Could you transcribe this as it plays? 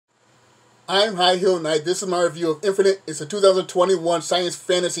I'm High Hill Knight. This is my review of Infinite. It's a 2021 science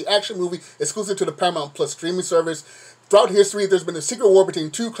fantasy action movie exclusive to the Paramount Plus streaming service. Throughout history, there's been a secret war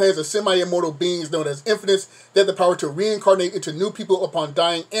between two clans of semi-immortal beings known as Infinites that have the power to reincarnate into new people upon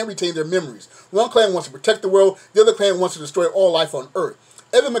dying and retain their memories. One clan wants to protect the world, the other clan wants to destroy all life on Earth.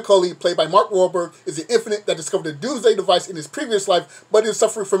 Evan McCauley, played by Mark Wahlberg, is the Infinite that discovered the doomsday device in his previous life, but is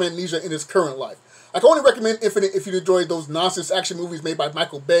suffering from amnesia in his current life. I can only recommend Infinite if you enjoy those nonsense action movies made by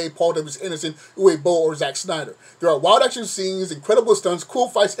Michael Bay, Paul W. Anderson, Uwe Boll, or Zack Snyder. There are wild action scenes, incredible stunts, cool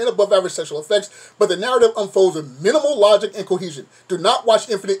fights, and above-average sexual effects, but the narrative unfolds with minimal logic and cohesion. Do not watch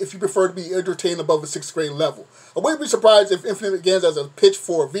Infinite if you prefer to be entertained above a 6th grade level. I wouldn't be surprised if Infinite begins as a pitch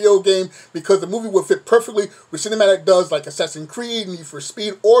for a video game because the movie would fit perfectly with cinematic duds like Assassin's Creed, Need for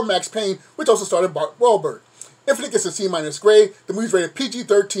Speed, or Max Payne, which also starred Mark Wahlberg. Infinite gets a C- grade. The movie's rated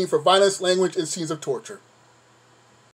PG-13 for violence, language, and scenes of torture.